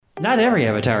Not every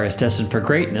avatar is destined for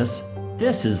greatness.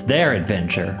 This is their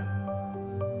adventure.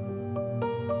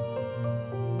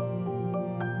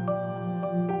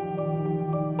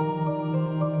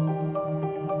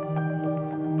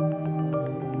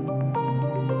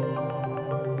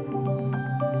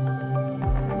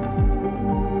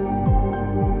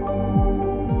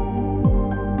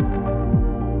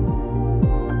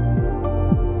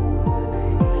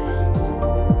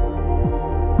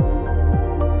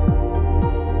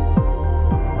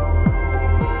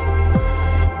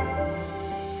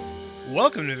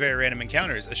 Welcome to Very Random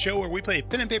Encounters, a show where we play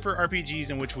pen and paper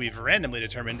RPGs in which we've randomly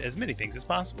determined as many things as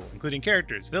possible, including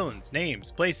characters, villains,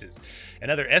 names, places,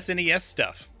 and other SNES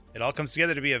stuff. It all comes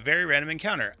together to be a very random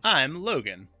encounter. I'm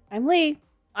Logan. I'm Lee.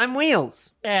 I'm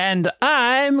Wheels. And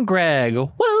I'm Greg.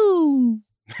 Woo!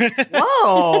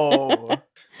 Whoa!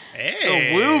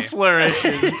 Hey! The woo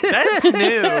flourishes. That's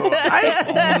new.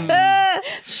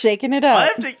 Shaking it up.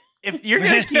 If you're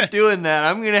going to keep doing that,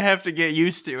 I'm going to have to get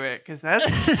used to it, because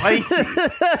that's spicy.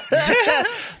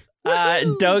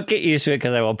 Don't get used to it,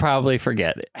 because I will probably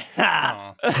forget it.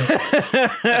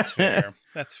 That's fair.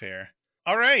 That's fair.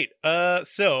 All right.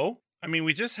 So,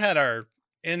 we just had our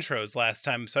intros last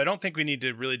time, so I don't think we need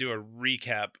to really do a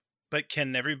recap. But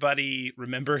can everybody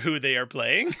remember who they are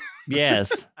playing?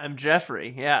 Yes. I'm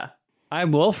Jeffrey, yeah.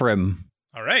 I'm Wolfram.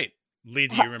 All right. Lee,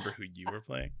 do you remember who you were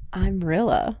playing? I'm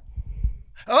Rilla.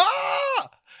 Oh!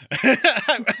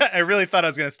 I really thought I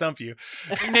was going to stump you.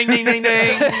 Ding, ding, ding, ding,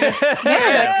 ding.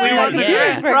 Yeah, we won the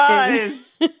grand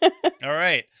prize. All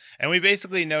right. And we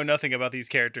basically know nothing about these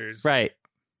characters. Right.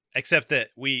 Except that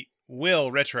we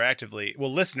will retroactively,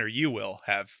 listener, you will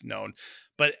have known.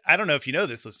 But I don't know if you know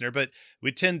this, listener, but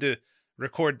we tend to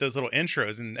record those little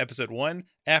intros in episode 1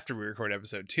 after we record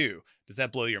episode 2. Does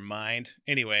that blow your mind?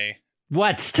 Anyway.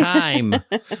 What's time?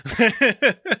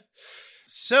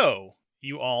 So,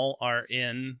 you all are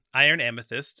in Iron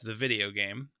Amethyst, the video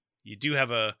game. You do have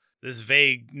this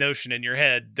vague notion in your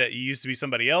head that you used to be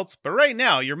somebody else, but right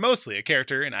now you're mostly a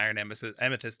character in Iron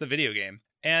Amethyst, the video game.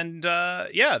 And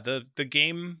the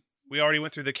game, we already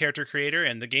went through the character creator,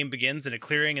 and the game begins in a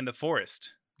clearing in the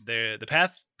forest. The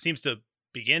path seems to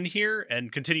begin here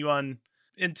and continue on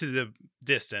into the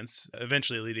distance,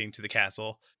 eventually leading to the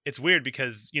castle. It's weird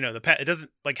because, the path, it doesn't,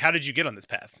 how did you get on this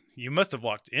path? You must have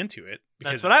walked into it.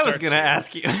 That's what I was going to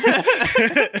ask you.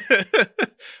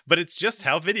 But it's just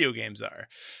how video games are.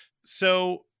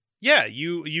 So, yeah,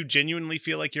 you genuinely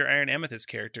feel like your Iron Amethyst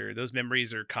character. Those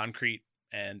memories are concrete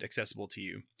and accessible to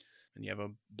you. And you have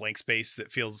a blank space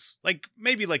that feels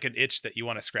maybe like an itch that you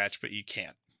want to scratch, but you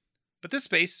can't. But this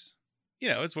space,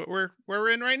 is what we're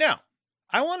in right now.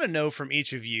 I want to know from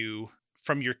each of you,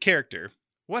 from your character,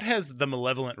 what has the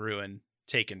Malevolent Ruin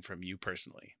taken from you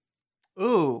personally?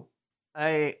 Ooh,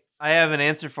 I have an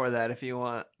answer for that if you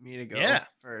want me to go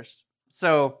first.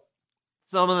 So,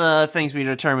 some of the things we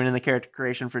determined in the character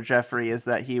creation for Jeffrey is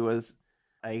that he was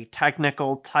a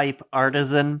technical type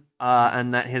artisan,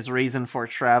 and that his reason for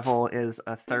travel is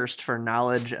a thirst for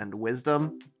knowledge and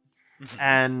wisdom.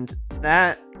 And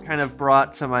that kind of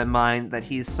brought to my mind that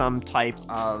he's some type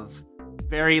of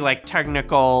very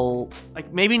technical,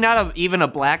 maybe not even a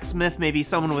blacksmith, maybe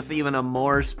someone with even a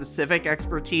more specific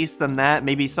expertise than that.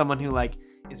 Maybe someone who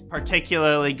is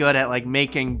particularly good at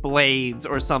making blades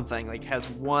or something, has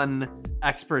one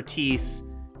expertise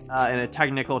in a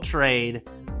technical trade,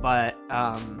 but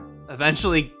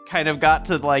eventually kind of got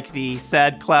to the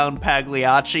sad clown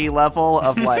Pagliacci level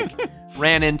of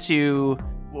ran into,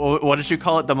 what did you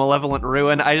call it? The Malevolent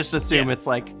Ruin? I just assume it's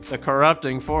the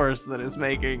corrupting force that is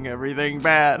making everything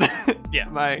bad.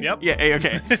 Yeah. Yeah,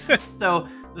 okay. So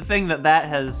the thing that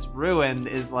has ruined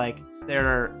is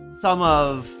some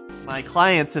of my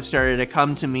clients have started to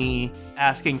come to me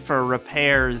asking for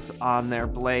repairs on their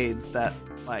blades that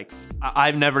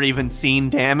I've never even seen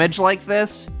damage like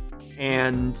this.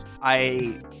 And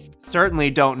I certainly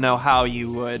don't know how you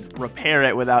would repair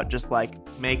it without just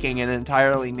making an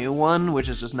entirely new one, which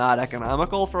is just not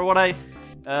economical for what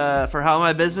for how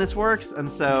my business works.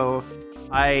 And so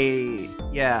my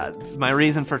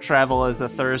reason for travel is a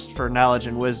thirst for knowledge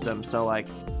and wisdom. So I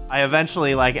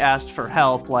eventually asked for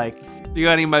help, do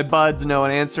any of my buds know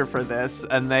an answer for this?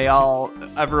 And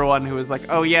everyone who was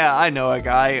oh yeah, I know a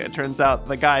guy. It turns out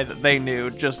the guy that they knew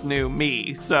just knew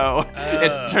me. So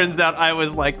it turns out I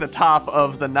was the top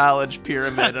of the knowledge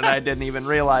pyramid, and I didn't even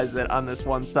realize it on this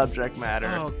one subject matter.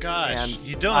 Oh gosh, and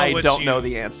you don't know I don't know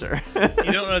the answer.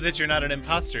 You don't know that you're not an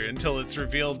imposter until it's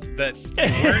revealed that you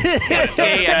weren't.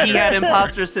 Yeah, he had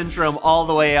imposter syndrome all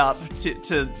the way up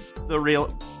to the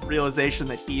realization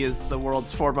that he is the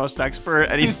world's foremost expert,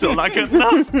 and he's still not good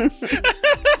enough.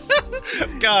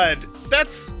 God,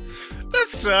 that's That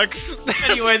sucks.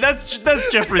 Anyway, that's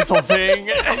Jeffrey's whole thing.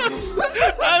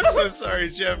 I'm so sorry,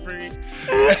 Jeffrey.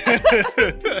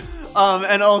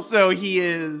 And also he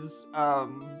is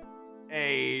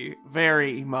a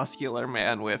very muscular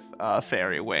man with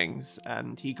fairy wings,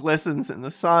 and he glistens in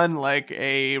the sun like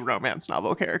a romance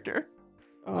novel character.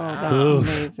 Oh,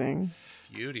 that's amazing.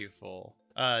 Beautiful.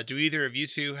 Do either of you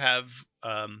two have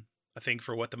a thing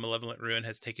for what the Malevolent Ruin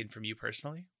has taken from you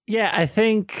personally? Yeah, I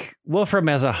think Wolfram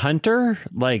as a hunter,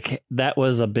 like that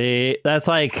was that's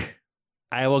like,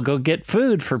 I will go get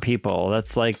food for people.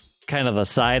 That's like kind of the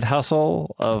side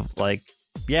hustle of like,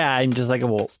 yeah, I'm just like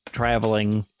a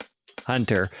traveling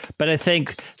hunter. But I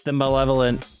think the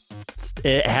Malevolent,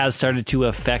 it has started to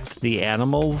affect the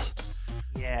animals.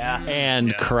 Yeah.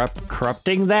 And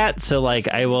corrupting that. So like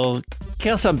I will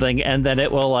kill something and then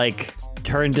it will like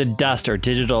turn to dust or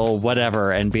digital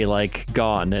whatever and be like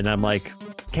gone. And I'm like,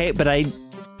 okay, but I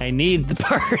need the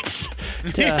parts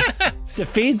to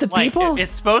feed the people.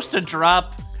 It's supposed to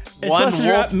drop one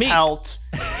wolf pelt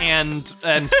and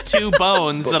 2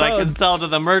 bones that I can sell to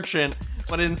the merchant.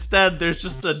 But instead, there's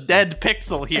just a dead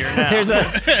pixel here now.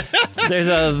 there's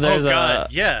a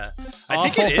yeah. I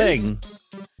think it is.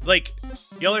 Like,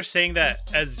 y'all are saying that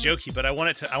as jokey, but I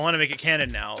want to make it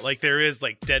canon now. Like, there is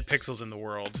like dead pixels in the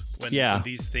world when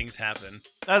these things happen.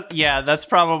 That's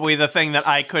probably the thing that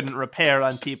I couldn't repair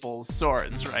on people's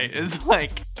swords, right? It's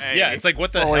like, it's like,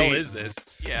 what the hell is this?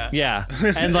 Yeah,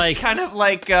 and like it's kind of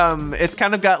like it's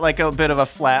kind of got like a bit of a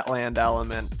Flatland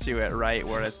element to it, right?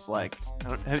 Where it's like,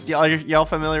 y'all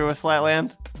familiar with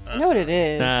Flatland? I know what it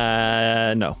is.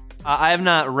 No. I have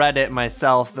not read it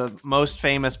myself. The most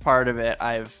famous part of it,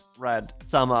 I've read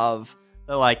some of.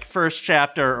 The like first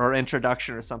chapter or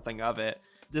introduction or something of it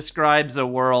describes a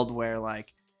world where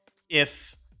like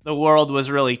if the world was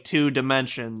really 2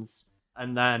 dimensions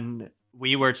and then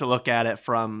we were to look at it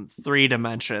from 3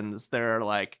 dimensions, they're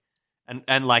like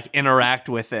and like interact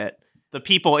with it, the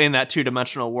people in that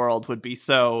 2-dimensional world would be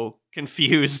so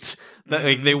confused that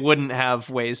like they wouldn't have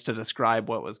ways to describe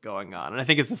what was going on. And I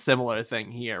think it's a similar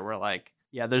thing here where like,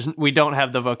 we don't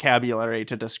have the vocabulary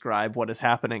to describe what is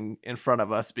happening in front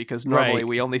of us because normally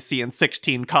we only see in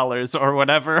 16 colors or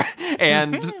whatever.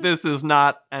 And this is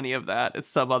not any of that.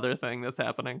 It's some other thing that's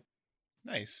happening.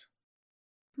 Nice.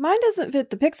 Mine doesn't fit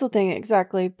the pixel thing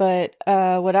exactly, but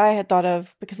what I had thought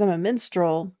of, because I'm a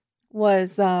minstrel,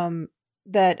 was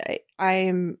that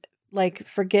I'm like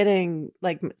forgetting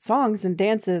like songs and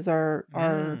dances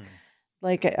are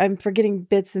like I'm forgetting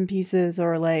bits and pieces,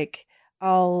 or like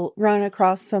I'll run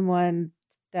across someone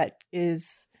that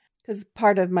is, because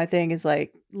part of my thing is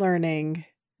like learning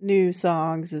new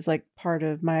songs is like part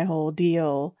of my whole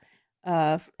deal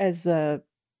it's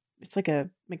like a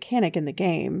mechanic in the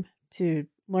game to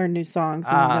learn new songs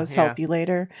and those help you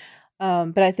later.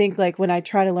 But I think like when I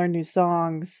try to learn new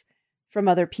songs from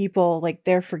other people, like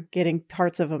they're forgetting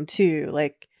parts of them too.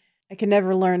 Like I can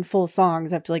never learn full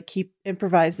songs. I have to like keep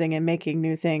improvising and making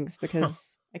new things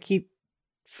because I keep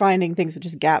finding things with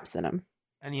just gaps in them.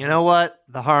 And you know what?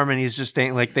 The harmonies just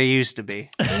ain't like they used to be.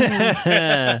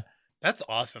 That's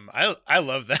awesome. I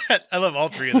love that. I love all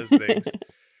 3 of those things.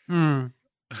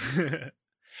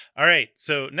 All right.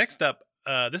 So next up,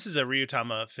 this is a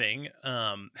Ryuutama thing.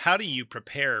 How do you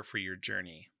prepare for your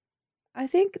journey? I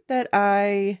think that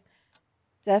I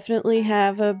definitely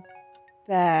have a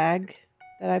bag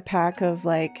that I pack of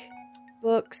like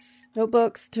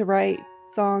notebooks to write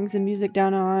songs and music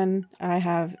down on. I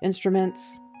have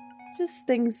instruments, just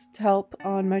things to help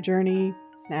on my journey.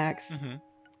 Snacks.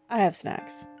 I have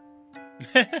snacks.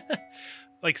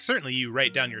 Like, certainly you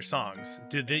write down your songs.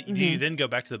 Do you then go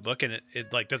back to the book and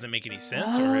it like doesn't make any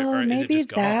sense, or is it just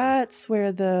gone? That's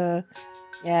where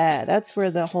that's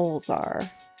where the holes are.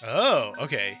 Oh,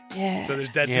 okay. Yeah. So there's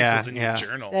dead pixels in your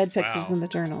journal. Dead pixels in the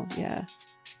journal. Yeah.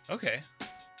 Okay.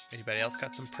 Anybody else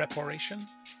got some preparation?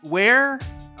 Where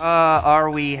are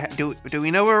we? Do we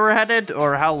know where we're headed,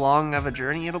 or how long of a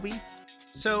journey it'll be?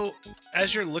 So,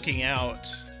 as you're looking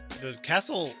out, the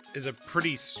castle is a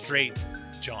pretty straight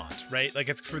jaunt, right? Like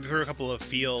it's through a couple of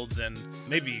fields and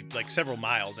maybe like several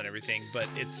miles and everything, but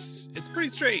it's pretty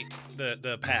straight,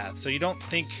 the path. So you don't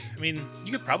think, I mean,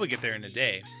 you could probably get there in a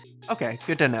day. Okay,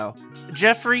 good to know.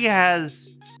 Jeffrey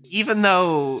has, even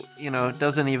though,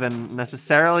 doesn't even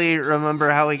necessarily remember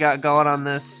how he got going on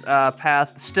this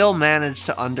path, still managed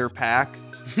to underpack.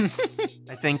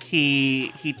 I think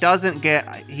he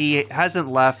hasn't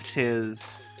left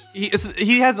his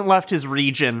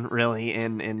region really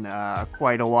in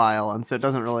quite a while, and so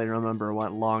doesn't really remember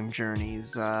what long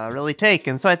journeys really take.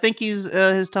 And so I think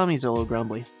his tummy's a little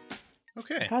grumbly.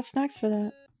 Okay. Got snacks for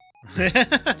that.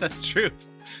 That's true.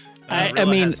 I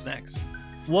mean, has snacks.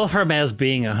 Wolfram as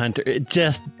being a hunter, it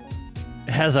just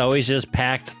has always just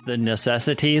packed the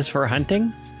necessities for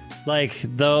hunting. Like,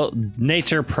 though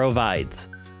nature provides.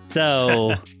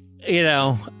 So,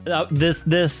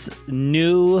 this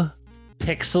new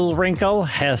pixel wrinkle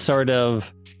has sort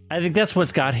of, I think that's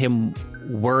what's got him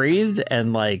worried,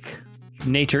 and like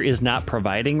nature is not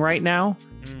providing right now.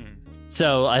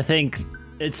 So I think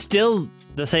it's still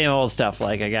the same old stuff.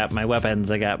 Like, I got my weapons,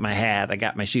 I got my hat, I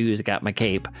got my shoes, I got my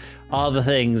cape, all the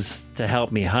things to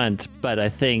help me hunt. But I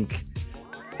think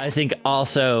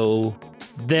also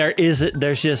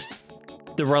there's just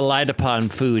the relied upon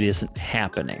food isn't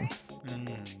happening.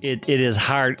 It is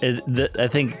hard. I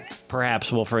think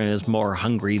perhaps Wolfram is more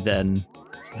hungry than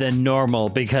normal,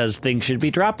 because things should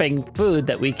be dropping food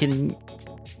that we can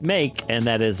make, and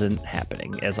that isn't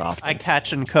happening as often. I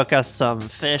catch and cook us some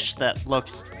fish that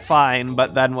looks fine,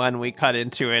 but then when we cut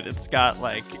into it, it's got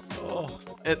like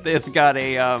it's got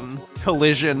a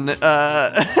collision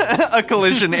a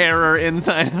collision error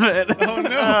inside of it. Oh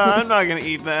no! I'm not gonna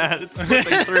eat that. It's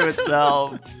flipping through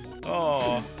itself.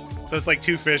 Oh, so it's like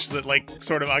two fish that like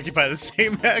sort of occupy the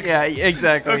same X. Yeah,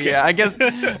 exactly. Okay. Yeah, I guess.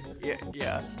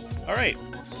 Yeah. All right.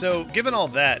 So given all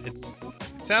that, it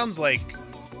sounds like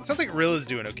Rilla's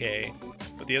doing okay,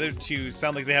 but the other two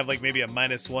sound like they have like maybe a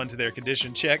 -1 to their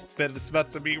condition check that it's about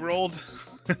to be rolled.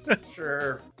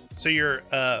 Sure. So your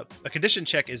a condition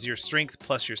check is your strength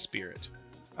plus your spirit.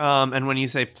 And when you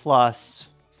say plus,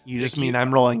 you just mean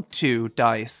I'm rolling 2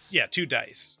 dice. Yeah, 2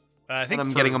 dice. I think and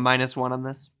I'm getting a -1 on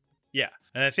this. Yeah,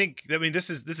 and I mean this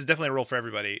is definitely a roll for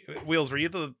everybody. Wheels, were you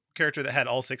the character that had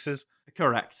all 6s?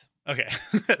 Correct. Okay,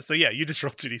 so yeah, you just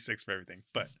rolled 2d6 for everything.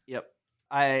 But yep,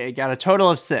 I got a total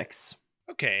of 6.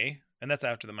 Okay, and that's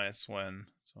after the -1.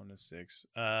 So 1 is 6.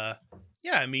 Yeah,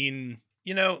 I mean,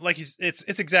 like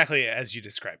it's exactly as you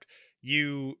described.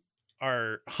 You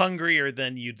are hungrier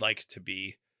than you'd like to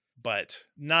be, but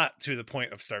not to the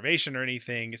point of starvation or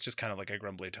anything. It's just kind of like a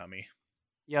grumbly tummy.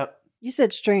 Yep. You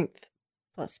said strength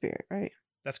plus spirit, right?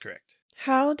 That's correct.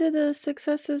 How do the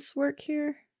successes work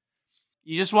here?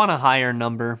 You just want a higher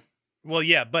number. Well,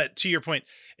 yeah, but to your point,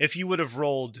 if you would have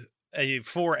rolled a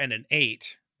 4 and an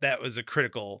 8, that was a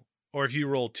critical. Or if you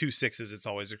roll 2 6s, it's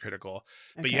always a critical.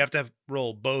 But you have to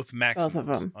roll both maximums of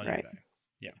them, on right. your die.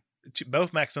 Yeah,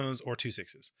 both maximums or 2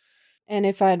 6s. And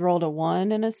if I'd rolled a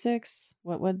 1 and a 6,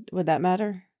 what would that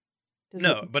matter?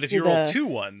 But if you roll 2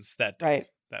 1s, that does. Right.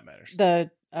 That matters. The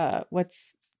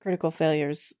what's critical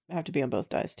failures have to be on both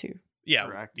dice too. Yeah.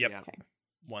 Correct. Yep. Yeah. Okay.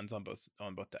 1s on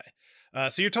both die.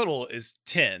 So your total is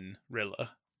 10,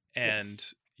 Rilla, and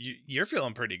you're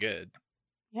feeling pretty good.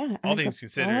 Yeah. All things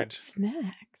considered.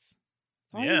 Snacks.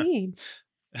 That's all Yeah. I need.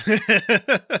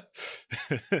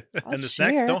 And the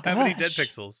snacks don't have any dead gosh.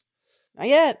 pixels. Not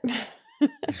yet.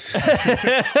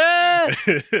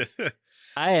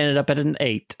 I ended up at an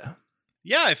 8.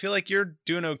 Yeah, I feel like you're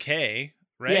doing okay,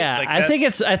 right? Yeah, Like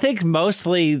I think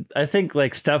mostly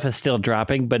like stuff is still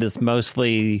dropping, but it's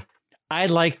mostly I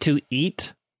like to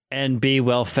eat and be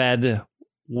well fed,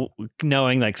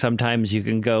 knowing like sometimes you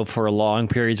can go for long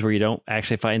periods where you don't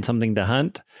actually find something to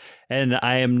hunt. And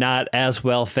I am not as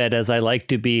well fed as I like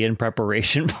to be in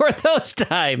preparation for those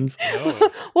times.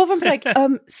 Oh. Wolfram's like,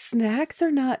 snacks are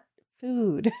not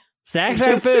food. Snacks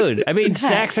They're aren't just food. I mean,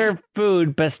 snacks. snacks are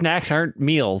food, but snacks aren't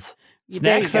meals. There you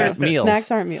Snacks go. aren't meals.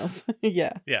 Snacks aren't meals.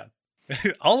 Yeah. Yeah.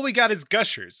 All we got is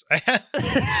gushers.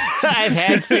 I've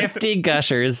had 50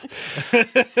 gushers.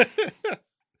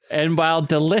 And while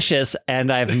delicious,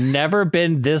 and I've never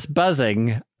been this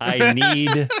buzzing, I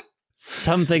need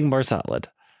something more solid.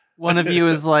 One of you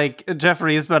is like,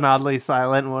 Jeffrey has been oddly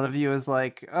silent. One of you is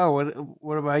like, oh,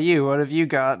 what about you? What have you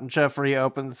got? And Jeffrey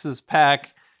opens his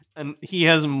pack, and he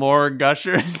has more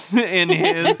gushers in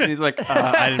his. And he's like,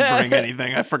 I didn't bring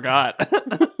anything. I forgot.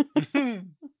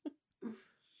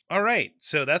 All right.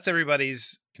 So that's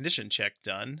everybody's condition check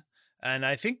done. And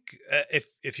I think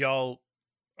if y'all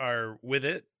are with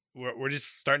it, we're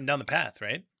just starting down the path,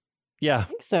 right? Yeah. I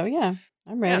think so. Yeah.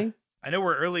 I'm ready. Yeah. I know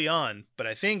we're early on, but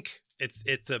I think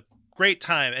it's a great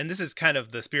time, and this is kind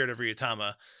of the spirit of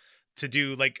Ryuutama, to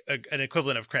do like an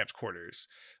equivalent of Cramped Quarters,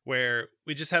 where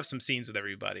we just have some scenes with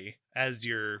everybody as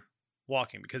you're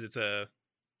walking, because it's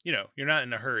you're not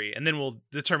in a hurry, and then we'll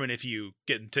determine if you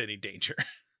get into any danger. Does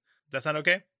that sound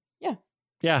okay? Yeah.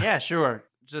 Yeah, sure.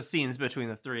 Just scenes between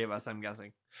the three of us, I'm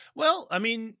guessing. Well, I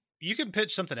mean, you can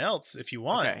pitch something else if you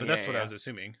want, Okay, but that's yeah, what yeah. I was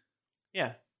assuming.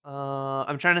 Yeah.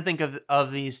 I'm trying to think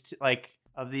of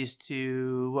these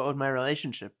two, what would my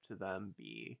relationship to them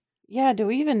be? Yeah. Do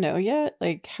we even know yet?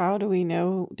 Like, how do we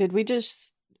know? Did we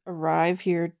just arrive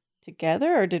here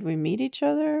together, or did we meet each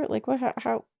other? Like, what?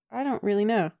 How? I don't really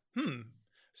know.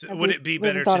 So would it be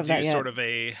better to do sort of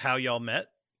a how y'all met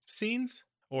scenes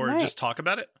or just talk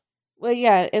about it? Well,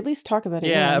 yeah, at least talk about it.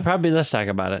 Yeah, probably let's talk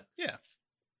about it. Yeah.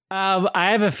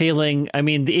 I have a feeling, I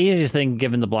mean, the easiest thing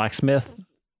given the blacksmith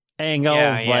angle,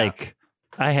 like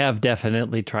I have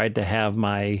definitely tried to have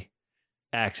my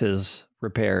axes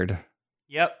repaired.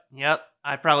 Yep.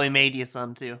 I probably made you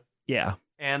some too. Yeah.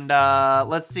 And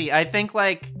let's see. I think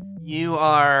like you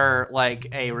are like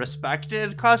a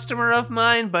respected customer of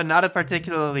mine, but not a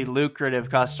particularly lucrative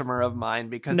customer of mine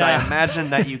because I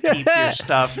imagine that you keep your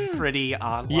stuff pretty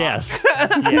on lock. Yes.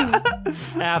 Yeah.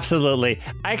 Absolutely.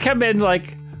 I come in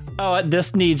like, oh,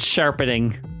 this needs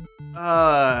sharpening.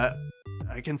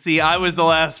 I can see I was the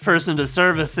last person to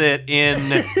service it in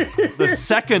the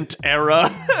second era.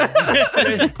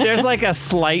 There's like a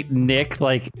slight nick,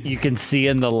 like you can see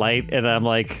in the light, and I'm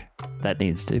like, that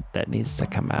needs to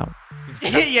come out.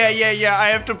 Yeah. I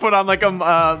have to put on like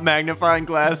a magnifying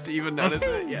glass to even notice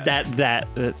it. Yeah.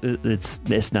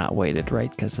 It's not weighted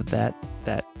right because of that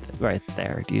right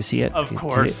there. Do you see it? Of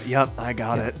course. Yep, I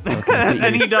got it. Okay,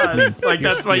 and he does. Like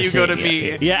that's why you go to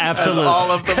me. Yeah, absolutely. As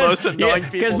all of the most annoying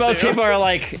people. Because most people are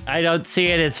like, I don't see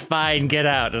it. It's fine. Get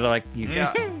out. And I'm like,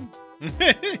 yeah.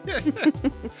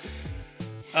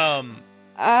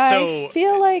 I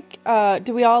feel like,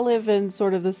 do we all live in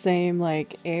sort of the same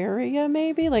like area?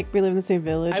 Maybe like we live in the same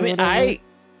village. I mean,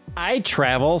 I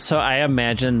travel, so I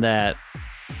imagine that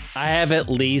I have at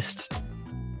least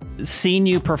seen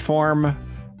you perform,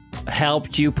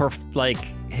 helped you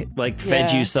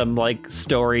fed you some like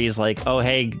stories, like, oh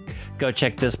hey, go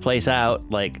check this place out.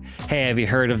 Like, hey, have you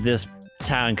heard of this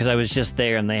town? Because I was just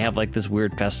there and they have like this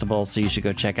weird festival, so you should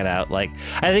go check it out. Like,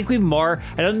 I think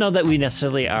I don't know that we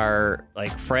necessarily are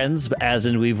like friends, but as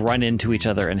in we've run into each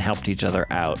other and helped each other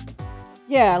out.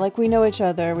 Yeah, like we know each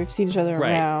other, we've seen each other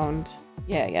around.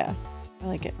 Yeah, I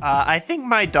like it. I think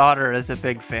my daughter is a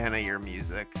big fan of your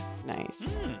music. Nice.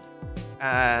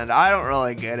 And I don't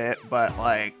really get it, but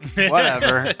like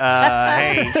whatever.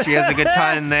 Hey, she has a good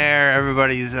time there.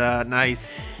 Everybody's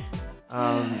nice.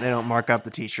 They don't mark up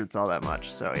the t-shirts all that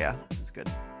much, so yeah, it's good.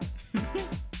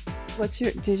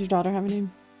 Did your daughter have a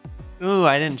name? Ooh,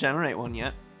 I didn't generate one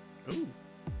yet. Ooh.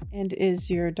 And is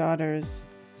your daughter's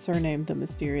surname the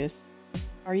Mysterious?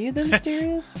 Are you the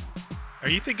Mysterious? Are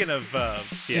you thinking of Fiasco?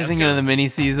 You're thinking of the mini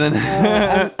season?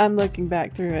 I'm looking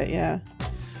back through it, yeah.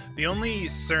 The only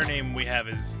surname we have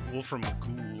is Wolfram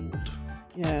Gould.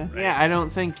 Yeah. Right? Yeah, I don't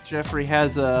think Jeffrey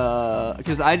has a...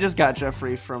 Because I just got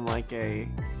Jeffrey from like a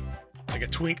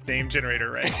twink name generator,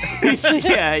 right?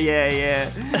 yeah.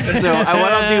 So what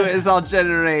I'll do is I'll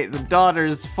generate the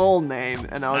daughter's full name,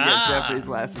 and I'll get Jeffrey's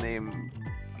last name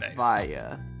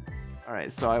via... All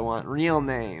right, so I want real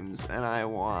names, and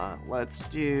let's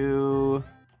do...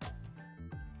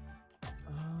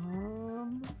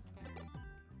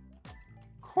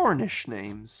 Cornish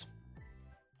names.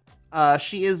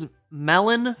 She is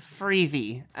Melon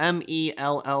Freethy,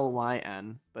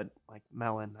 Mellyn, but like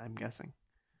melon, I'm guessing.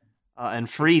 And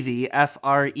Freethy,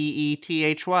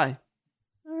 Freethy. All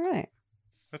right.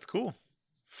 That's cool.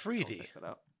 Freethy.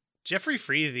 Jeffrey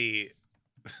Freethy.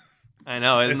 I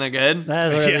know, isn't that good?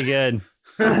 That's really good.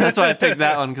 That's why I picked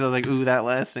that one, because I was like, ooh, that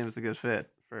last name is a good fit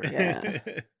for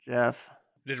Jeff.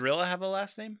 Did Rilla have a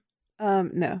last name?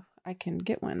 No, I can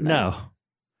get one. No.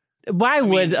 Why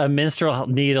would a minstrel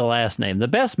need a last name? The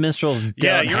best minstrels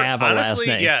don't have a last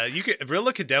name. Yeah,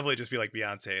 Rilla could definitely just be like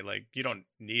Beyonce. Like, you don't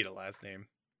need a last name.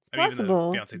 It's possible. Even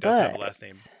though Beyonce does have a last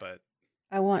name, but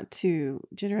I want to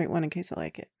generate one in case I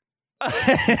like it.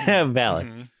 Valid.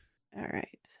 Mm-hmm. All right.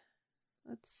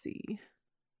 Let's see.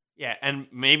 Yeah, and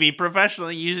maybe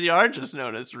professionally, usually are just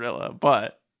known as Rilla,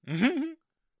 but I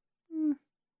don't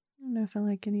know if I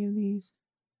like any of these.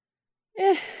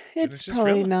 It's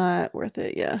probably Rilla. not worth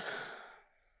it. Yeah.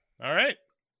 All right.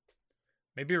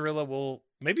 Maybe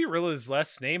Rilla's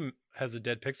last name has a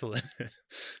dead pixel in it.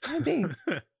 Maybe.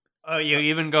 Oh, you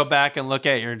even go back and look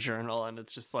at your journal, and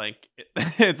it's just like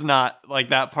it's not like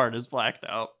that part is blacked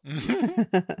out.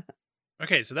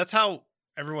 Okay, so that's how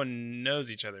everyone knows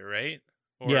each other, right?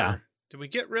 Or yeah. Did we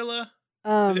get Rilla?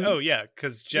 Yeah,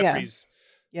 because Jeffrey's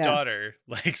daughter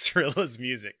likes Rilla's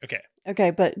music.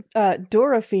 Okay, but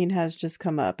Dorophine has just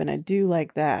come up, and I do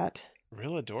like that.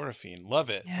 Rilla Dorophine, love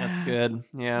it. Yeah. That's good.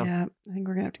 Yeah, I think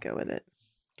we're gonna have to go with it.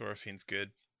 Dorophine's good.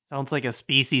 Sounds like a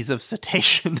species of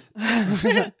cetacean.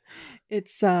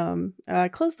 It's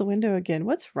close the window again.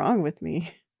 What's wrong with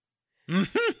me?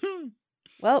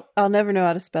 Well, I'll never know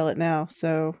how to spell it now,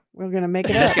 so we're gonna make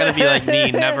it up. It's gotta be like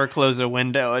me, never close a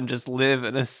window and just live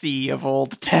in a sea of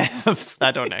old tabs.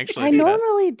 I don't actually. I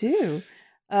normally do.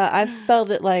 I've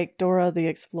spelled it like Dora the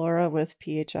Explorer with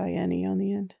PHINE on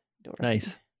the end. Dora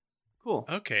Nice. Cool.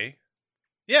 Okay.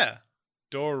 Yeah.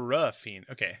 Dora-Fiend.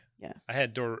 Okay. Yeah. I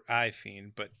had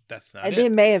Dora-Fiend, but that's not Fiend. it.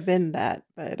 It may have been that,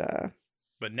 but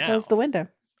But now. close the window.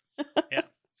 Yeah.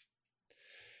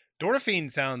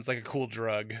 Dora-Fiend sounds like a cool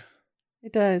drug.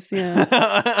 It does, yeah.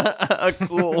 A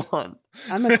cool one.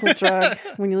 I'm a cool drug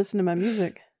when you listen to my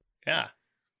music. Yeah.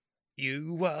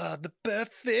 You are the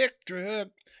perfect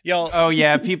drug. Y'all. Oh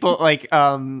yeah, people like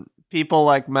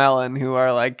Melon who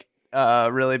are like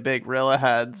really big Rilla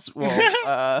heads will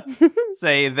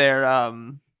say they're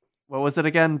what was it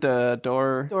again? Dora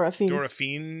Fiend.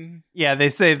 Dora-Fiend. Yeah, they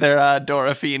say they're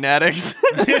Dora-Fiend addicts.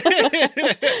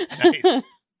 Nice.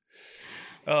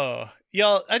 Oh,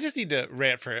 y'all, I just need to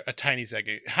rant for a tiny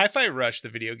second. Hi-Fi Rush, the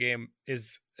video game,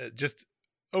 is just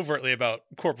overtly about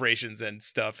corporations and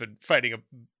stuff and fighting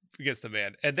against the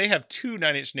man. And they have 2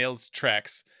 Nine Inch Nails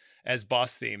tracks as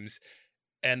boss themes.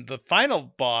 And the final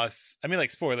boss, I mean,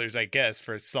 like, spoilers, I guess,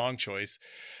 for song choice,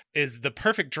 is The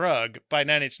Perfect Drug by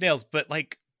Nine Inch Nails. But,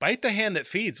 like, Bite the Hand That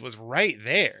Feeds was right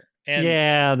there. And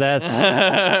yeah,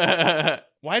 that's...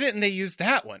 why didn't they use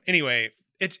that one? Anyway,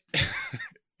 it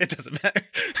doesn't matter.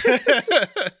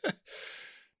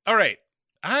 All right.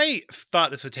 I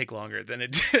thought this would take longer than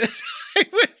it did.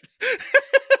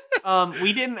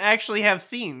 We didn't actually have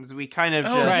scenes. We kind of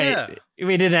right.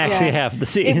 We didn't actually have the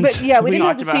scenes. But yeah, we didn't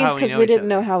have the talked about scenes how we because know we each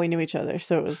didn't other. know how we knew each other.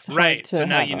 So it was hard Right. to So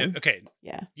now have you know. them. Okay.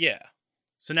 Yeah. Yeah.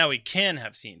 So now we can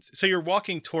have scenes. So you're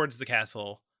walking towards the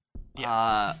castle.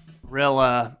 Yeah.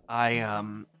 Rilla,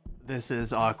 this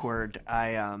is awkward.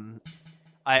 I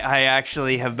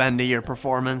actually have been to your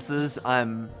performances.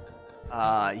 You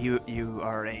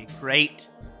are a great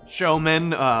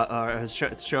showman, a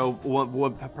show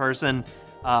person.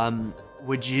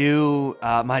 Would you?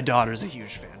 My daughter's a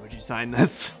huge fan. Would you sign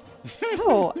this?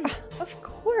 Oh, of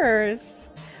course.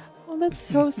 Oh, that's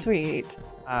so sweet.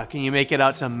 Can you make it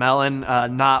out to Melon?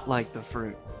 Not like the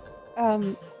fruit.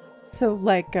 So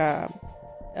like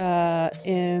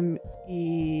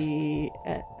M-E,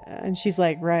 and she's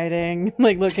like writing,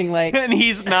 like looking like, And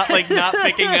he's not picking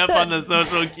up on the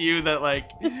social cue that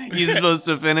like he's supposed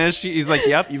to finish. He's like,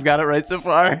 "Yep, you've got it right so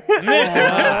far."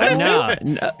 No.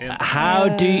 How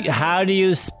do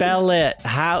you spell it?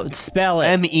 How spell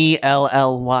it?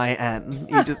 MELLYN.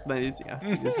 He just says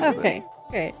it. okay,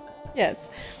 great, yes.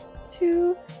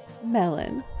 To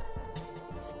Melon,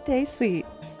 stay sweet.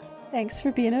 Thanks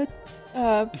for being a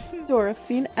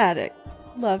Dora-Fiend addict.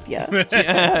 Love ya. Yeah.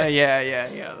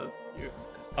 That's cute.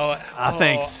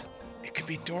 Thanks. It could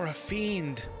be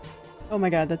Dora-Fiend. Oh my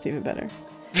god, that's even better.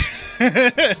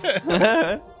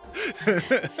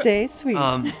 Stay sweet.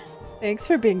 Thanks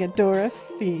for being a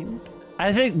Dora-Fiend.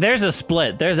 I think there's a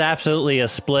split. There's absolutely a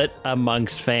split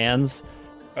amongst fans.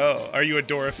 Oh, are you a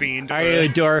Dora-Fiend? Are you a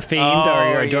Dora-Fiend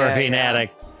or you're a Dora-Fiend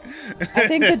addict? I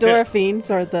think the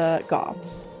Dora-Fiends are the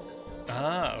goths.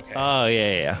 Ah, okay. Oh,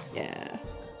 yeah. Yeah.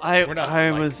 I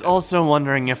like was them. also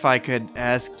wondering if I could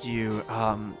ask you,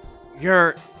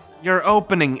 your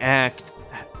opening act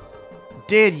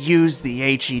did use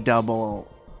the HE double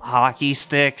hockey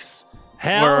sticks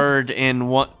word in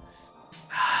one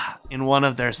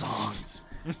of their songs.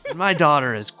 And my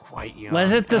daughter is quite young.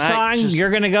 Was it the and I song just-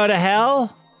 "You're Gonna Go to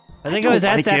Hell"? I think it was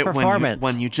don't at like that it performance.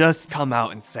 when you just come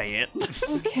out and say it.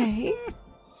 Okay.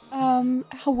 How?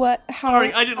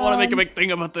 Sorry, I didn't want to make a big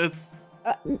thing about this.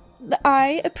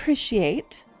 I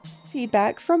appreciate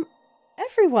feedback from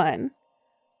everyone.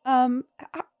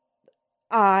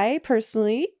 I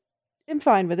personally am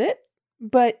fine with it,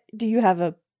 but do you have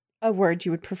a word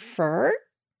you would prefer?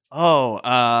 Oh,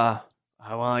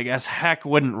 well, I guess heck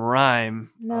wouldn't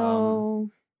rhyme. No.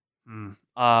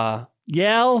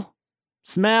 Yell,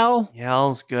 smell,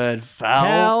 Yell's good.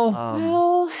 Foul. Tell.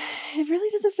 Well, it really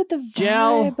doesn't fit the vibe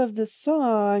Gel. of the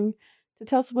song to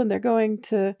tell someone they're going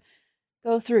to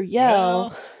go through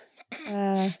yell.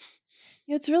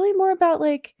 It's really more about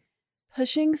like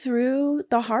pushing through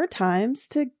the hard times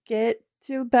to get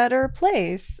to a better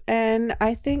place. And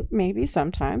I think maybe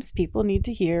sometimes people need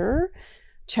to hear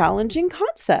challenging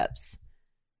concepts.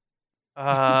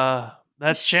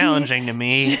 That's challenging to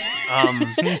me.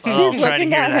 She's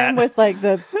looking at him with like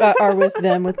the or with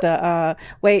them with the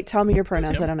wait, tell me your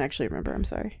pronouns. I don't actually remember. I'm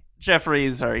sorry.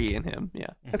 Jeffries are he and him.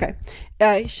 Yeah. Okay.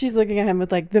 She's looking at him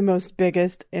with like the most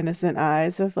biggest innocent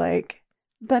eyes of like,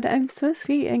 but I'm so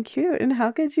sweet and cute, and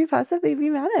how could you possibly be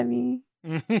mad at me?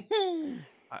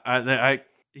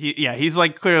 He's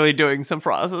like clearly doing some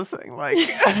processing. Like,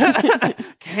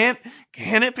 can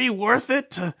it be worth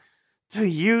it to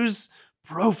use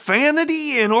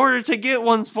profanity in order to get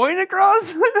one's point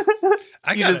across?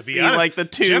 I you gotta just be see honest, like the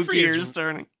two Jeffrey gears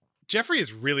turning. Jeffrey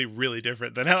is really, really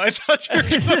different than how I thought you were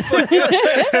going to play.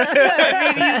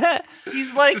 I mean,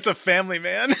 he's like just a family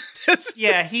man.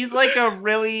 Yeah, he's like a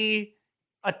really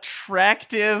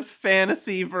attractive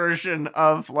fantasy version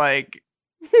of like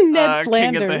Ned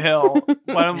Flanders. King of the Hill.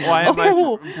 Why am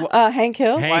Hank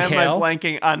Hill? Why am I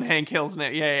blanking on Hank Hill's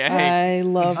name? Yeah, Hank. I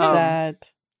love that.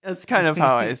 That's kind of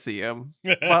how I see him.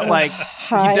 But like, he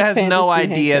High has no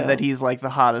fantasy idea Hank that Hill. he's like the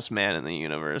hottest man in the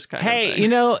universe kind of Hey, thing. you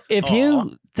know, if Aw.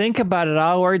 you think about it,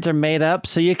 all words are made up,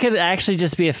 so you could actually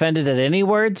just be offended at any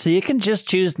word. So you can just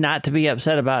choose not to be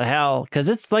upset about hell, because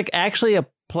it's like actually a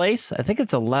place. I think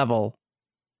it's a level.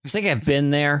 I think I've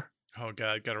been there. Oh,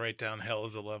 God. Got to write down hell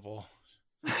as a level.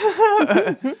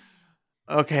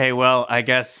 Okay, well, I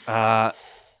guess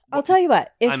I'll tell you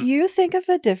what. If I'm- you think of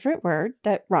a different word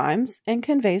that rhymes and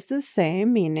conveys the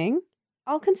same meaning,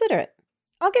 I'll consider it.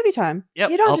 I'll give you time. yep,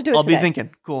 You don't have to do it I'll today. be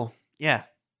thinking. Cool. Yeah.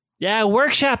 Yeah,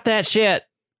 workshop that shit.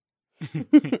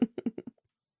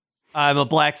 I'm a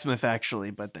blacksmith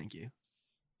actually, but thank you.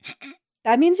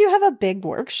 That means you have a big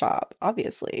workshop,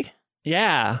 obviously.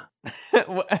 Yeah.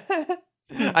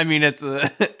 I mean,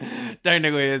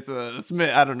 technically it's a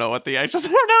smith. I don't know what the actual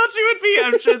terminology would be.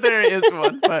 I'm sure there is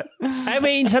one, but I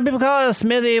mean, some people call it a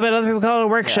smithy, but other people call it a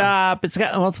workshop. It's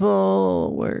got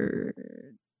multiple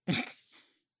words.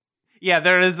 yeah,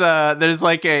 there's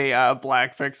like a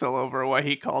black pixel over what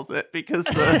he calls it because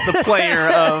the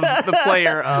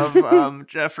player of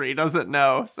Jeffrey doesn't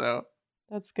know. So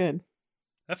That's good.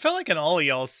 That felt like an all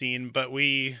y'all scene, but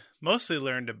we mostly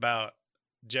learned about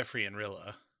Jeffrey and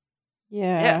Rilla.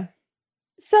 Yeah.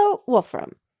 So,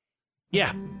 Wolfram,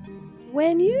 Yeah.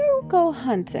 when you go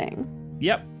hunting,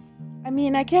 Yep. I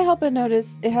mean, I can't help but notice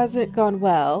it hasn't gone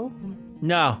well.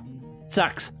 No.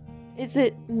 Sucks. Is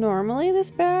it normally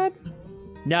this bad?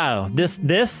 No. This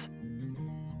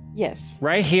Yes.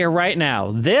 right here, right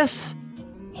now. This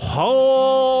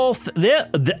whole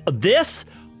this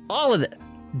all of it.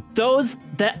 Those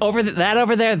that over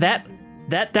there,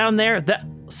 that down there, that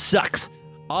sucks.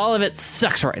 All of it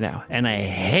sucks right now, and I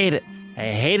hate it. I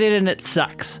hate it, and it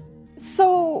sucks.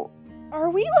 So, are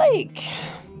we like...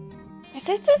 Is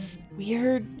it this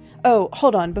weird... Oh,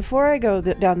 hold on. Before I go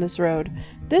down this road,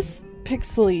 this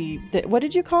pixely... What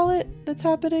did you call it that's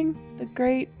happening? The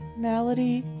Great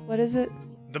Malady? What is it?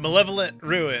 The Malevolent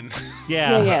Ruin.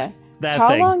 Yeah. That How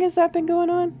thing. long has that been going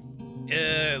on?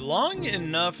 Long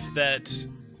enough that,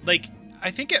 like, I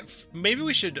think maybe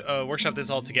we should workshop this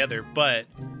all together, but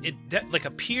it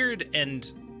appeared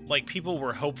and like people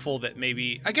were hopeful that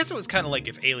maybe, I guess it was kind of like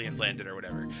if aliens landed or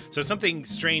whatever. So something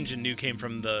strange and new came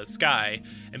from the sky,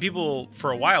 and people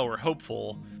for a while were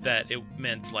hopeful that it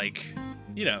meant like,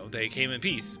 you know, they came in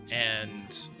peace.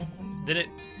 And then it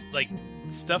like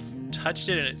stuff touched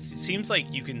it, and it seems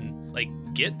like you can like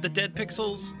get the dead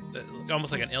pixels,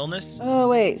 almost like an illness. Oh,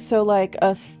 wait. So, like,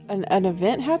 an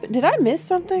event happened? Did I miss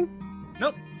something?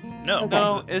 Nope. No. Okay.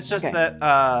 no, it's just Okay.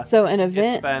 that So, an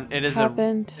event it is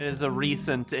happened? a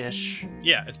recent-ish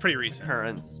Yeah, it's pretty recent.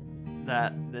 occurrence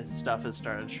that this stuff has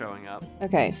started showing up.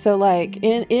 Okay, so, like,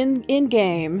 in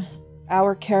game,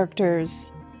 our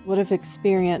characters would have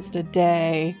experienced a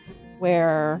day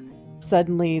where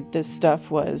suddenly this stuff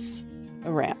was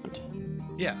around.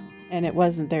 Yeah. And it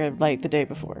wasn't there, like, the day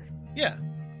before. Yeah.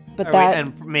 But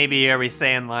and maybe are we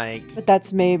saying like But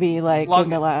that's maybe, like, Long- in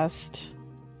the last...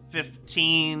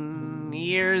 15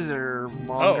 years or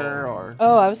longer or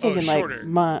Oh, I was thinking, shorter.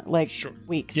 Short.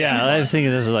 weeks. Yeah, I was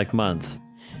thinking this is like months.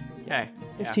 okay,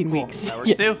 15 cool. weeks. That works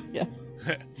Yeah. too.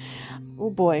 Oh,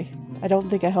 boy. I don't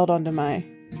think I held on to my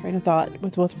train of thought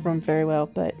with Wolfram very well,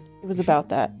 but it was about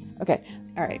that. Okay.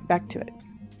 All right, back to it.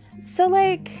 So,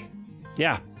 like...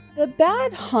 Yeah. The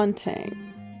bad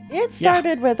hunting, it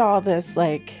started with all this,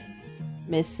 like,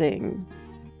 missing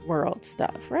world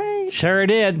stuff, right? Sure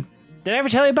did. Did I ever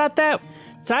tell you about that?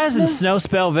 So I was in No.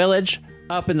 Snowspell Village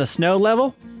up in the snow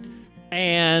level.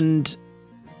 And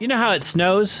you know how it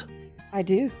snows? I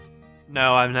do.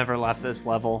 No, I've never left this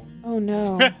level. Oh,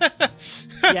 no.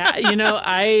 Yeah, you know,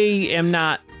 I am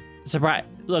not surprised.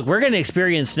 Look, we're going to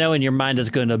experience snow and your mind is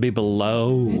going to be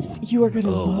below. You are going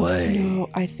to love snow.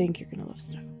 I think you're going to love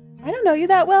snow. I don't know you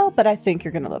that well, but I think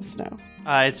you're going to love snow.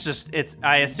 I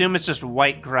assume it's just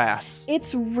white grass.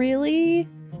 It's really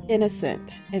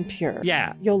innocent and pure.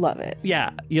 Yeah. You'll love it.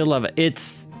 Yeah, you'll love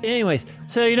it. Anyways,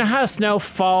 so you know how snow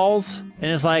falls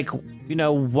and it's like, you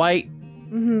know, white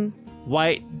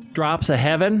drops of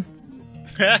heaven?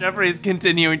 Jeffrey's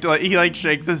continuing to he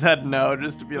shakes his head no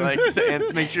just to be like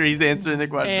to make sure he's answering the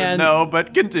question. And- no,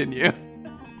 but continue.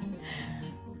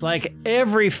 Like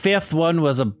every fifth one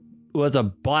was a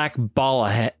black ball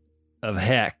of of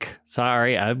heck.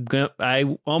 Sorry,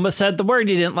 I almost said the word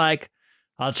you didn't like.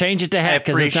 I'll change it to heck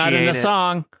because it's not in the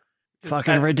song.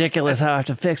 Fucking ridiculous how I have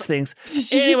to fix things.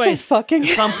 Anyways, fucking.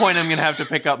 At some point, I'm going to have to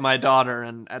pick up my daughter,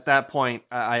 and at that point,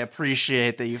 I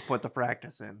appreciate that you've put the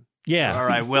practice in. Yeah. Or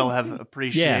I will have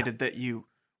appreciated that you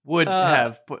would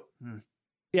have put...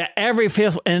 Yeah, every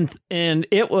fifth, and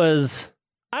it was...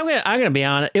 I'm gonna be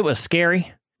honest, it was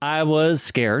scary. I was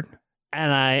scared.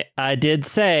 And I did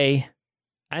say,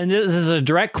 and this is a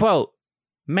direct quote,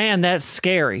 man, that's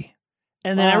scary.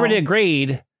 And then everybody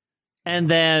agreed. And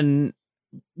then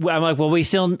I'm like, well,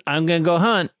 I'm going to go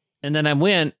hunt. And then I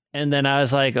went. And then I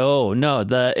was like, oh, no,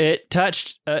 it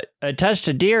touched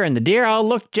a deer, and the deer all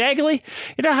looked jaggly.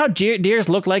 You know how deers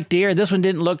look like deer? This one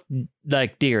didn't look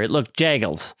like deer. It looked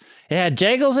jaggles. It had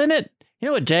jaggles in it. You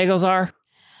know what jaggles are?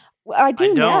 Well, I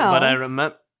don't, but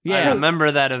I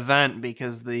remember that event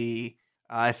because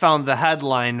I found the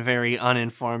headline very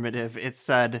uninformative. It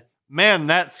said, "Man,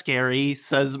 that's scary,"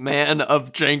 says man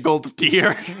of jangled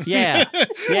deer. Yeah,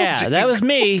 that was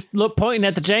me pointing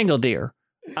at the jangled deer.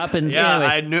 Up and anyways.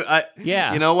 I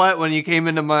knew. You know what? When you came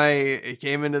into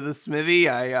the smithy,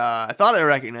 I thought I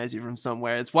recognized you from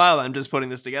somewhere. It's wild. I'm just putting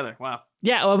this together. Wow.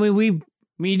 Yeah, well, I mean,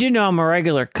 you do know I'm a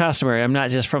regular customer. I'm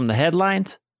not just from the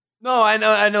headlines. No, I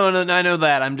know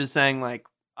that. I'm just saying, like,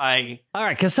 all right,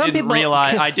 because some people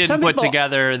realize I didn't put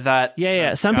together that.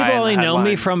 Yeah. Some people only know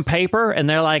me from paper, and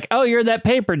they're like, "Oh, you're that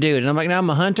paper dude," and I'm like, "No, I'm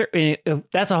a hunter." And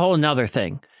that's a whole nother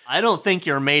thing. I don't think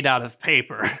you're made out of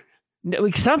paper.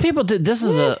 Some people did. This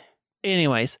is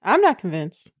anyways. I'm not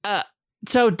convinced.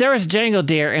 So there was a jangled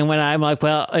deer, and when I'm like,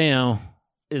 well,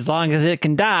 as long as it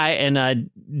can die, and I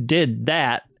did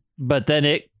that, but then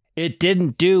it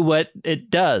didn't do what it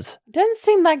does. Doesn't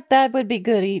seem like that would be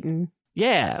good eating.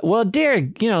 Yeah, well, deer,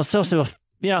 if you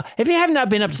have not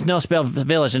been up to Snowspell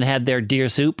Village and had their deer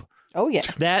soup, oh yeah,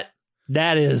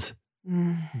 that is,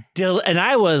 and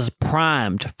I was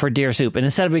primed for deer soup, and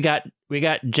instead we got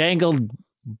jangled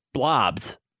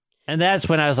blobs, and that's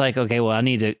when I was like, okay, well, I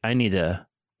need to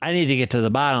get to the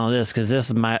bottom of this because this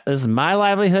is my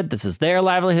livelihood, this is their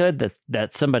livelihood,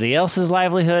 that's somebody else's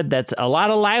livelihood, that's a lot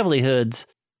of livelihoods.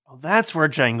 Oh, that's where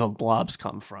jangled blobs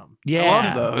come from. Yeah, I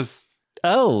love those.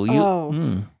 Oh,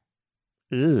 you.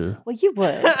 Well, you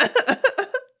would.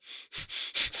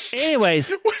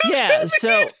 Anyways, yeah.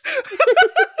 So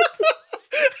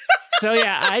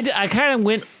yeah, I kind of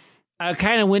went. I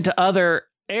kind of went to other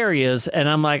areas, and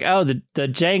I'm like, oh, the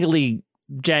jangly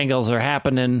jangles are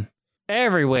happening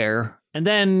everywhere, and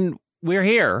then we're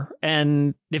here,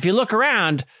 and if you look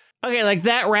around. Okay, like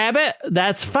that rabbit,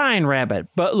 that's fine rabbit.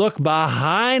 But look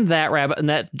behind that rabbit and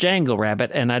that jangle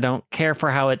rabbit, and I don't care for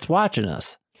how it's watching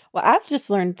us. Well, I've just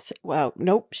learned,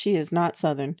 nope, she is not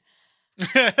Southern.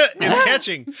 It's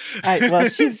catching. Well,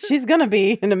 she's going to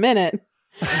be in a minute.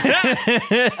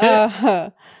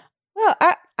 Well,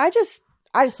 I just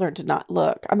learned to not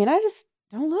look. I mean, I just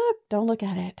don't look. Don't look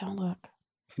at it. Don't look.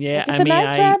 Yeah, look at the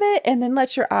nice rabbit, and then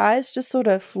let your eyes just sort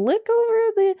of flick over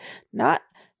the not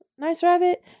nice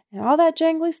rabbit and all that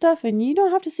jangly stuff, and you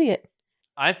don't have to see it.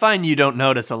 I find you don't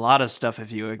notice a lot of stuff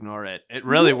if you ignore it. It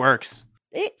really works.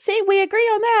 See, we agree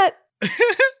on that.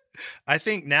 I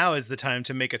think now is the time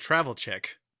to make a travel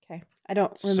check. Okay. I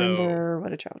don't remember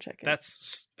what a travel check is.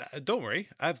 That's don't worry.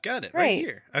 I've got it right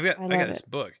here. I got this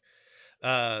book.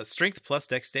 Strength plus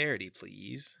dexterity,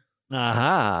 please.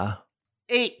 Aha.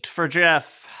 8 for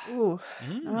Jeff. Ooh,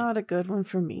 not a good one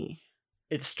for me.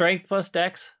 It's strength plus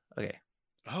dex? Okay.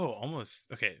 Oh, almost.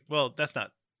 Okay. Well, it's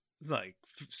not like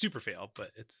super fail,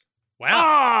 but it's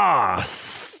wow. Oh,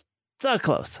 so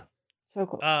close. So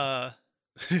close.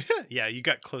 Yeah, you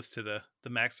got close to the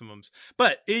maximums.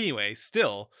 But anyway,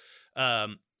 still,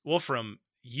 Wolfram,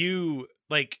 you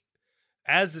like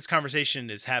as this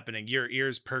conversation is happening, your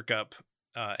ears perk up,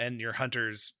 and your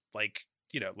hunters like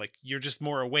you're just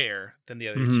more aware than the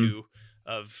other two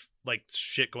of like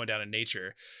shit going down in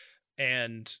nature.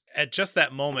 And at just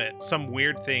that moment, some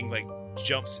weird thing like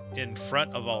jumps in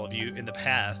front of all of you in the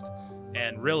path,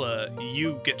 and Rilla,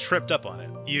 you get tripped up on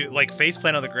it. You like face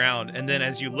plant on the ground, and then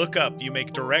as you look up, you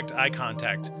make direct eye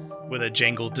contact with a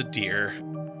jangled deer.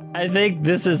 I think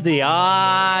this is the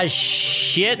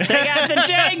shit. They got the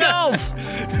jangles.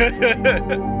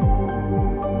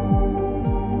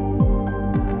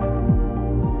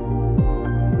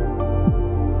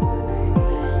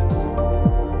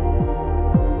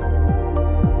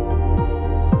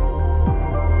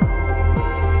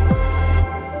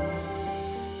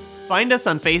 Find us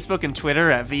on Facebook and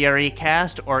Twitter at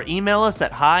VREcast or email us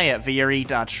at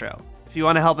hi@vre.show. If you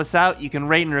want to help us out, you can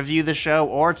rate and review the show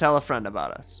or tell a friend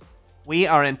about us. We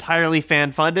are entirely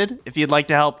fan-funded. If you'd like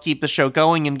to help keep the show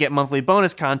going and get monthly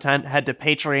bonus content, head to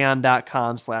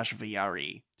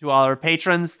patreon.com/VRE. To all our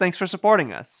patrons, thanks for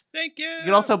supporting us. Thank you. You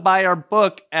can also buy our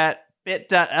book at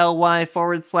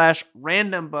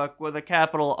bit.ly/random book with a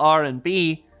capital R and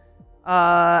B.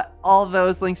 All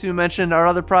those links we mentioned, our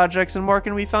other projects, and more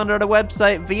can be found at our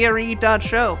website,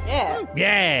 VRE.show. Yeah.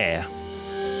 Yeah.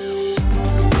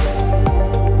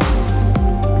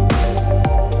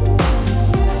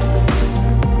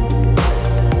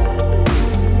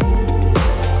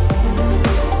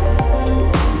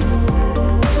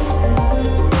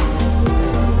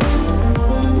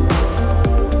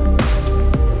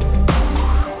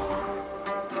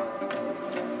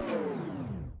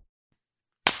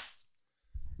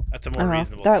 That's a more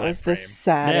reasonable. That time was the frame.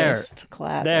 saddest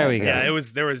clap. There we go. Yeah, there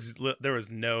was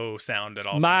no sound at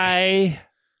all. My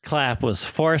clap was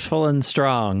forceful and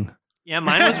strong. Yeah,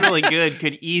 mine was really good.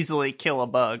 Could easily kill a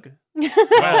bug. Oh,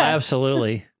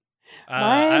 absolutely.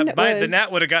 The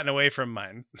gnat would have gotten away from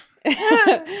mine.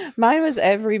 Mine was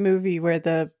every movie where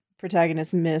the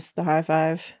protagonist missed the high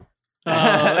five. Oh,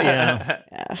 yeah.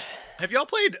 Yeah. Have y'all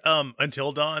played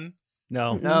Until Dawn?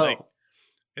 No. No.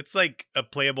 It's like a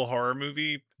playable horror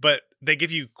movie, but they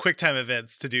give you quick time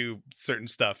events to do certain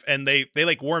stuff, and they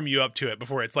like warm you up to it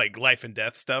before it's like life and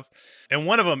death stuff. And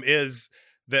one of them is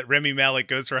that Remy Malek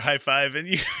goes for a high five, and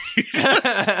you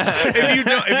just,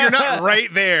 if you're not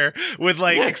right there with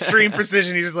like extreme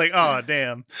precision, he's just like, oh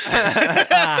damn.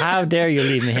 How dare you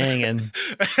leave me hanging?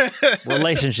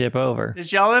 Relationship over.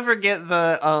 Did y'all ever get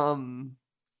the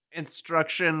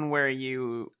instruction where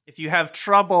if you have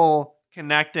trouble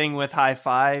connecting with high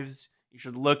fives, you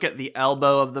should look at the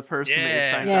elbow of the person that you're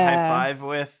trying to high five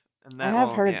with? And that I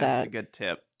have heard that. It's a good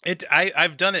tip.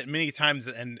 I've done it many times,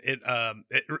 and when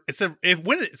it's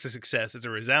a success, it's a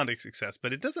resounding success,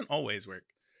 but it doesn't always work.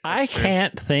 I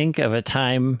can't think of a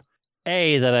time,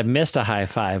 A, that I've missed a high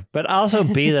five, but also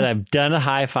B, that I've done a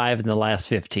high five in the last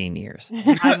 15 years.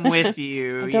 I'm with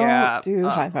you. I don't yeah. do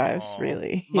high fives,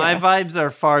 really. My Yeah. vibes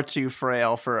are far too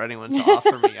frail for anyone to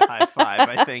offer me a high five.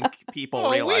 I think people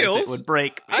realize Wheels, it would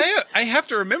break. I have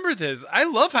to remember this. I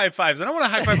love high fives, and I want to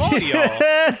high five all of y'all.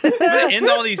 I'm gonna end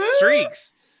all these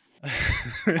streaks.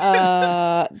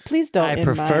 Please don't. I end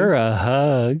prefer mine. a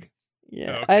hug.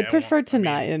 Yeah, Okay, I'd prefer to I mean-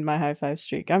 not end my high five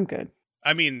streak. I'm good.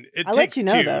 I mean, it I'll let takes you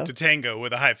know, two though. to tango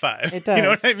with a high five. It You know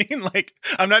what does. I mean? Like,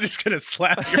 I'm not just gonna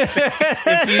slap your face.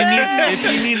 If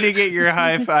you need to get your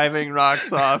high fiving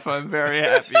rocks off, I'm very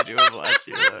happy to oblige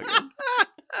you, Logan.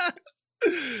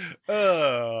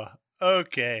 Oh,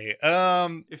 okay.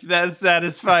 If that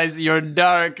satisfies your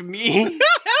dark need.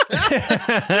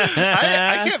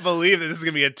 I can't believe that this is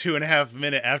gonna be a 2.5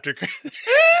 minute after.